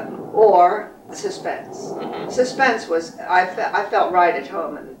 and or Suspense. Suspense was, I felt right at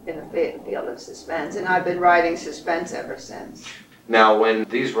home in the field of suspense, and I've been writing suspense ever since. Now, when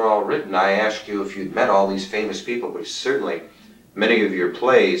these were all written, I asked you if you'd met all these famous people, which certainly many of your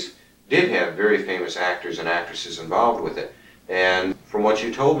plays did have very famous actors and actresses involved with it. And from what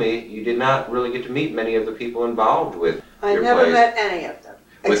you told me, you did not really get to meet many of the people involved with I your never plays. met any of them,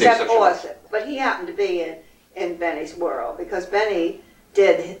 With except exception- Orson. But he happened to be in Benny's world, because Benny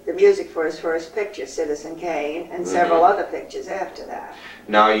did the music for his first picture, Citizen Kane, and several other pictures after that.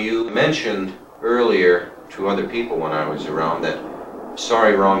 Now, you mentioned earlier to other people when I was around that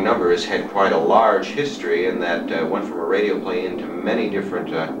Sorry, Wrong Number has had quite a large history, and that went from a radio play into many different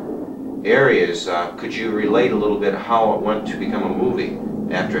areas. Could you relate a little bit how it went to become a movie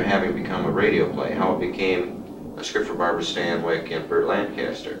after having become a radio play, how it became a script for Barbara Stanwyck and Burt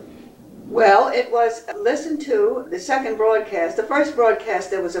Lancaster? Well, it was listened to the second broadcast. The first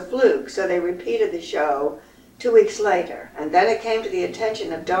broadcast, there was a fluke, so they repeated the show 2 weeks later. And then it came to the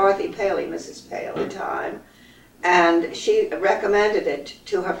attention of Dorothy Paley, Mrs. Paley, at the time, and she recommended it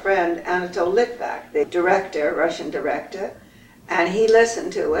to her friend Anatole Litvak, the director, Russian director, and he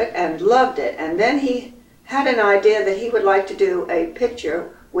listened to it and loved it. And then he had an idea that he would like to do a picture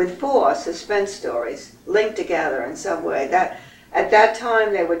with 4 suspense stories linked together in some way. That at that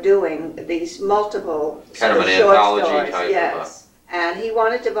time they were doing these multiple kind of an short anthology stories. type Yes. And he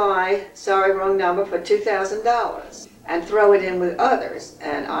wanted to buy Sorry Wrong Number for $2,000 and throw it in with others.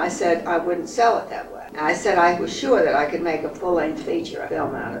 And I said I wouldn't sell it that way. I said I was sure that I could make a full-length feature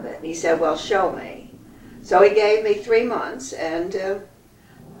film out of it. And he said, well, show me. So he gave me 3 months, and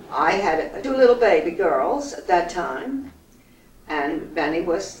I had 2 little baby girls at that time. And Benny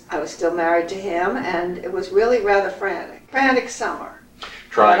I was still married to him, and it was really rather frantic summer.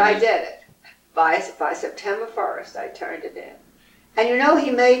 But I did it. By September 1st, I turned it in. And you know,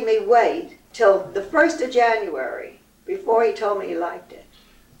 he made me wait till the 1st of January before he told me he liked it.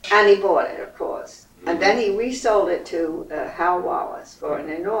 And he bought it, of course. And then he resold it to Hal Wallace for an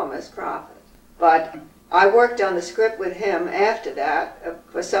enormous profit. But I worked on the script with him after that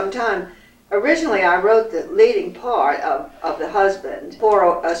for some time. Originally, I wrote the leading part of the husband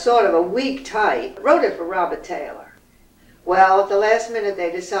for a sort of a weak type. I wrote it for Robert Taylor. Well, at the last minute,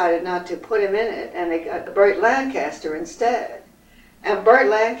 they decided not to put him in it, and they got Burt Lancaster instead. And Burt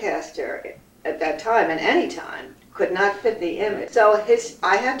Lancaster, at that time and any time, could not fit the image. So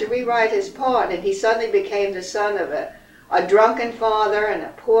I had to rewrite his part, and he suddenly became the son of a drunken father and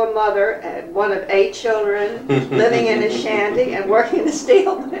a poor mother and one of 8 children living in a shanty and working the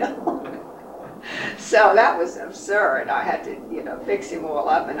steel mill. So that was absurd. I had to, fix him all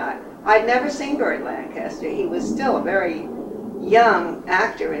up, and I'd never seen Burt Lancaster. He was still a very young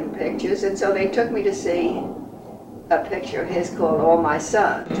actor in pictures, and so they took me to see a picture of his called All My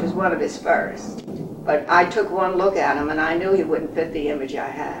Sons, which was one of his first. But I took one look at him, and I knew he wouldn't fit the image I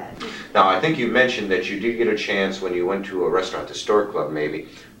had. Now, I think you mentioned that you did get a chance when you went to a restaurant, the Stork Club maybe,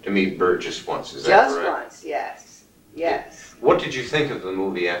 to meet Burt just once. Is that correct? Just once, yes. Yes. What did you think of the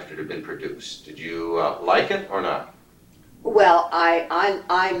movie after it had been produced? Did you like it or not? Well,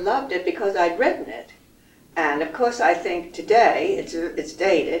 I loved it because I'd written it. And of course, I think today it's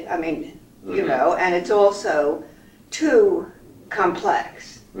dated. I mean, and it's also too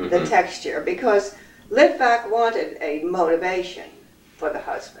complex, the texture, because Litvak wanted a motivation for the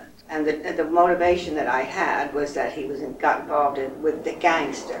husband. And the motivation that I had was that he got involved with the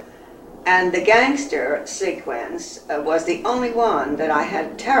gangster. And the gangster sequence was the only one that I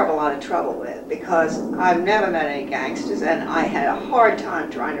had a terrible lot of trouble with, because I've never met any gangsters, and I had a hard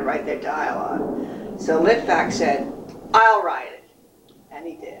time trying to write their dialogue. So Litvak said, I'll write it. And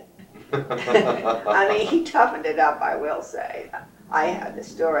he did. I mean, he toughened it up, I will say. I had the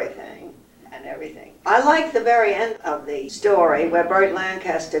story thing and everything. I like the very end of the story where Burt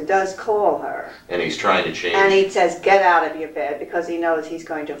Lancaster does call her. And he's trying to change. And he says, get out of your bed, because he knows he's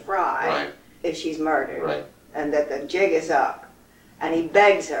going to fry if she's murdered. Right. And that the jig is up. And he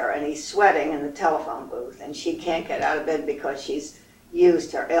begs her, and he's sweating in the telephone booth, and she can't get out of bed because she's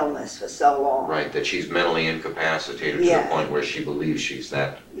used her illness for so long. Right, that she's mentally incapacitated to the point where she believes she's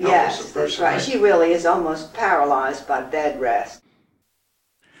that helpless a Yes, person. that's right. She really is almost paralyzed by bed rest.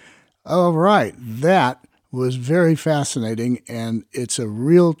 All right, that was very fascinating, and it's a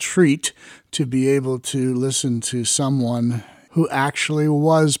real treat to be able to listen to someone who actually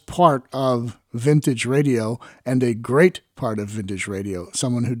was part of vintage radio, and a great part of vintage radio,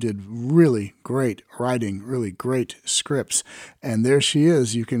 someone who did really great writing, really great scripts. And there she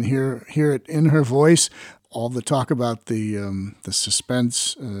is. You can hear it in her voice. All the talk about the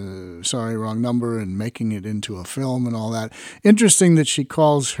suspense, Sorry Wrong Number, and making it into a film and all that. Interesting that she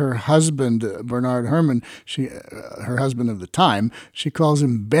calls her husband, Bernard Herrmann, her husband of the time, she calls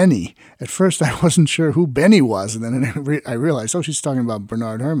him Benny. At first I wasn't sure who Benny was, and then I realized, she's talking about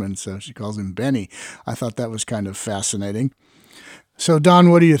Bernard Herrmann, so she calls him Benny. I thought that was kind of fascinating. So, Don,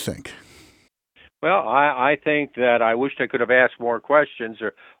 what do you think? Well, I think that I wished I could have asked more questions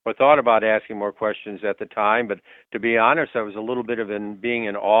or thought about asking more questions at the time. But to be honest, I was a little bit of being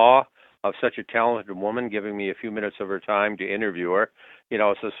in awe of such a talented woman, giving me a few minutes of her time to interview her.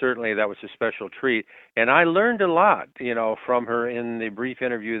 So certainly that was a special treat. And I learned a lot, from her in the brief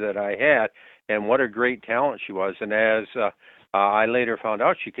interview that I had, and what a great talent she was. And as I later found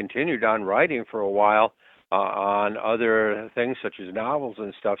out she continued on writing for a while on other things such as novels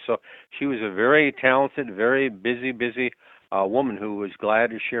and stuff. So she was a very talented, very busy woman who was glad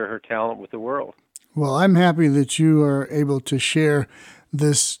to share her talent with the world. Well, I'm happy that you are able to share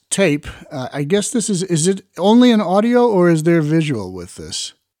this tape. I guess this is it only an audio or is there visual with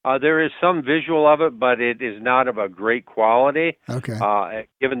this? There is some visual of it, but it is not of a great quality. Okay.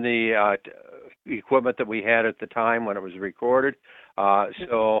 Given the equipment that we had at the time when it was recorded.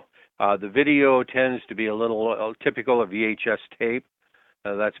 So the video tends to be a little typical of VHS tape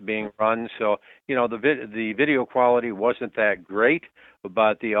that's being run. So, the video quality wasn't that great,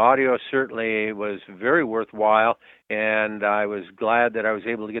 but the audio certainly was very worthwhile, and I was glad that I was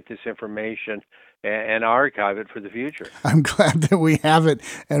able to get this information and archive it for the future. I'm glad that we have it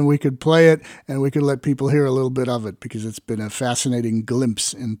and we could play it and we could let people hear a little bit of it because it's been a fascinating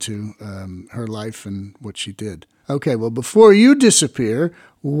glimpse into her life and what she did. Okay, well, before you disappear,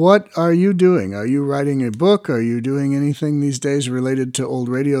 what are you doing? Are you writing a book? Are you doing anything these days related to old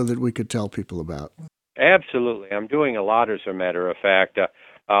radio that we could tell people about? Absolutely. I'm doing a lot, as a matter of fact.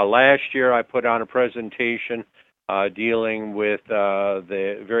 Last year I put on a presentation dealing with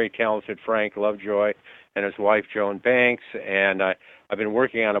the very talented Frank Lovejoy and his wife Joan Banks, and I've been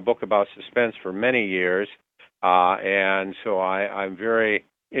working on a book about suspense for many years, and so I'm very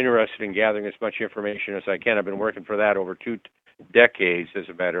interested in gathering as much information as I can. I've been working for that over 2 decades, as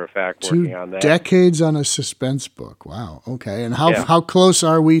a matter of fact, working on that. 2 decades on a suspense book. Wow. Okay. And how close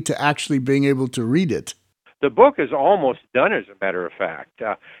are we to actually being able to read it? The book is almost done, as a matter of fact.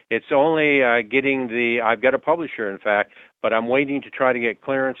 It's only I've got a publisher, in fact, but I'm waiting to try to get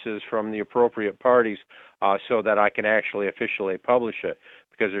clearances from the appropriate parties so that I can actually officially publish it,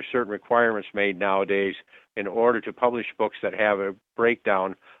 because there's certain requirements made nowadays in order to publish books that have a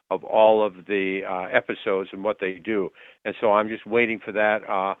breakdown of all of the episodes and what they do. And so I'm just waiting for that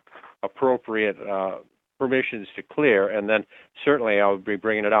appropriate permissions to clear, and then certainly I'll be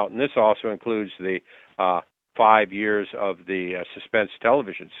bringing it out. And this also includes the 5 years of the suspense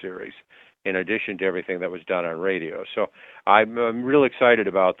television series, in addition to everything that was done on radio. So I'm real excited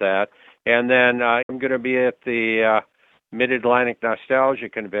about that. And then I'm going to be at the Mid-Atlantic Nostalgia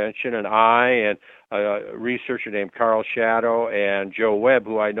Convention, and I and a researcher named Carl Shadow and Joe Webb,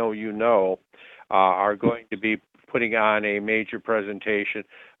 who I know you know, are going to be putting on a major presentation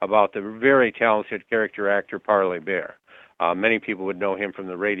about the very talented character actor Parley Bear. Many people would know him from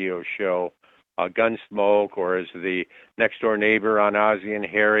the radio show Gunsmoke, or as the next-door neighbor on Ozzie and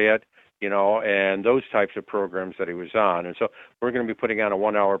Harriet, and those types of programs that he was on. And so we're going to be putting on a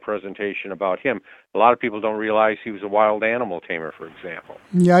 1-hour presentation about him. A lot of people don't realize he was a wild animal tamer, for example.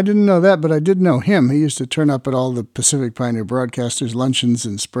 Yeah, I didn't know that, but I did know him. He used to turn up at all the Pacific Pioneer Broadcasters luncheons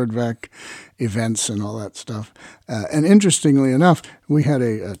and Spurdvac events and all that stuff. And interestingly enough, we had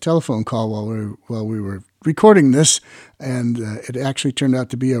a telephone call while we were recording this, and it actually turned out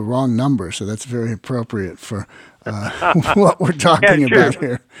to be a wrong number, so that's very appropriate for what we're talking about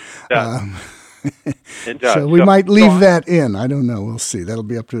here. It does. So we might leave that in. I don't know. We'll see. That'll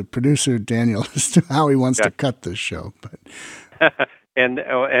be up to producer Daniel as to how he wants to cut this show. But and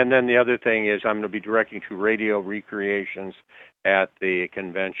then the other thing is I'm going to be directing 2 radio recreations at the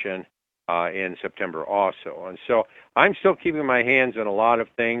convention in September also. And so I'm still keeping my hands in a lot of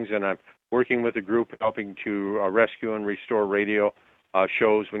things, and I'm working with a group helping to rescue and restore radio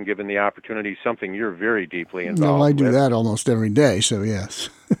shows when given the opportunity, something you're very deeply involved with. Well, I do that almost every day, so yes.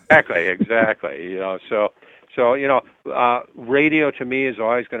 Exactly. Radio to me is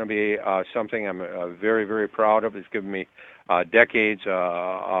always going to be something I'm very, very proud of. It's given me decades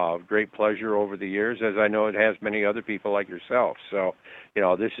of great pleasure over the years, as I know it has many other people like yourself. So,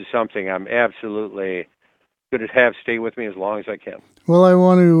 this is something I'm absolutely going to have stay with me as long as I can. Well, I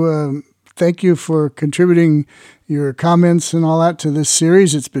want to thank you for contributing your comments and all that to this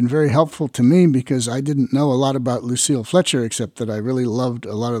series. It's been very helpful to me because I didn't know a lot about Lucille Fletcher, except that I really loved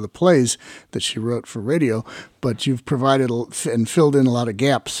a lot of the plays that she wrote for radio. But you've provided and filled in a lot of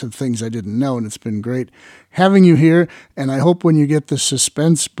gaps of things I didn't know, and it's been great having you here. And I hope when you get the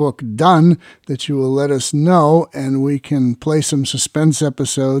suspense book done that you will let us know, and we can play some suspense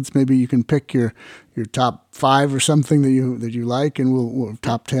episodes. Maybe you can pick your top 5 or something that you like, and we'll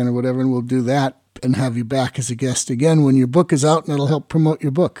top 10 or whatever, and we'll do that and have you back as a guest again when your book is out, and it'll help promote your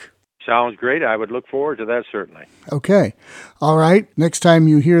book. Sounds great. I would look forward to that, certainly. Okay. All right. Next time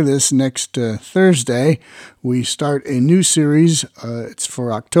you hear this, next Thursday, we start a new series. It's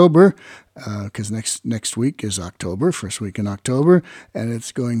for October, because next week is October, first week in October, and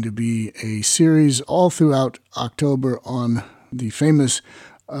it's going to be a series all throughout October on the famous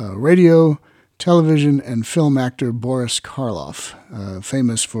radio television and film actor Boris Karloff,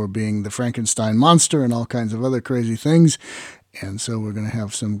 famous for being the Frankenstein monster and all kinds of other crazy things. And so we're going to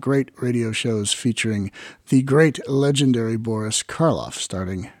have some great radio shows featuring the great legendary Boris Karloff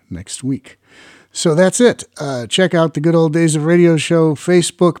starting next week. So that's it. Check out the Good Old Days of Radio Show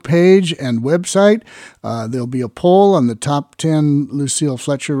Facebook page and website. There'll be a poll on the top 10 Lucille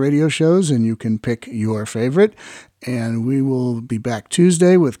Fletcher radio shows, and you can pick your favorite. And we will be back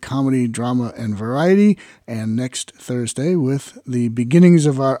Tuesday with comedy, drama, and variety, and next Thursday with the beginnings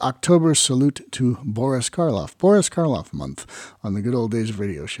of our October salute to Boris Karloff month on the Good Old Days of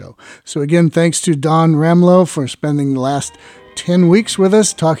Radio Show. So again, thanks to Don Ramlow for spending the last 10 weeks with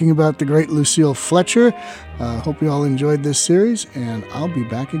us talking about the great Lucille Fletcher. Hope you all enjoyed this series, and I'll be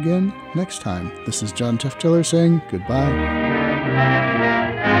back again next time. This is John Tefteller saying goodbye.